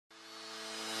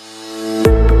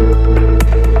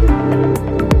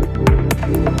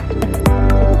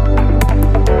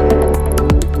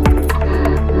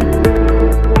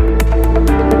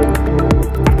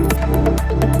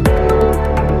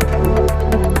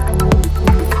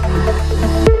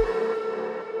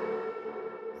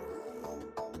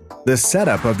The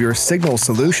setup of your Xignal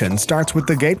solution starts with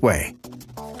the gateway.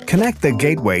 Connect the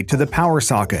gateway to the power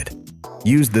socket.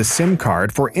 Use the SIM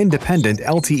card for independent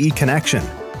LTE connection,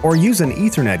 or use an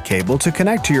Ethernet cable to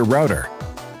connect to your router.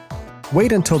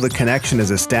 Wait until the connection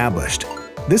is established.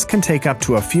 This can take up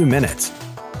to a few minutes.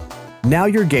 Now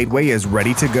your gateway is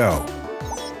ready to go.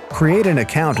 Create an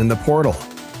account in the portal.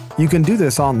 You can do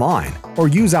this online or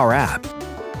use our app.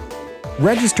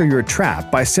 Register your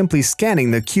trap by simply scanning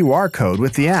the QR code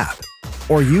with the app,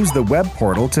 or use the web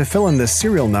portal to fill in the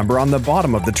serial number on the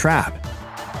bottom of the trap.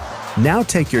 Now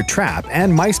take your trap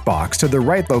and mice box to the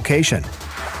right location.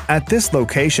 At this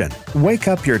location, wake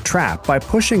up your trap by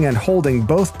pushing and holding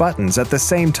both buttons at the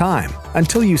same time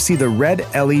until you see the red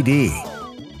LED.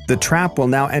 The trap will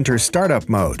now enter startup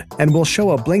mode and will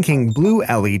show a blinking blue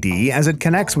LED as it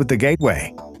connects with the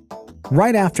gateway.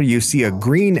 Right after you see a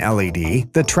green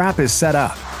LED, the trap is set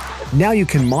up. Now you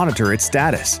can monitor its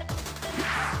status.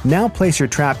 Now place your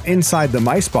trap inside the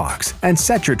mice box and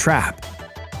set your trap.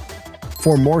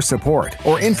 For more support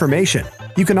or information,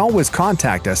 you can always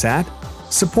contact us at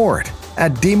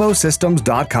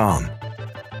support@demosystems.com.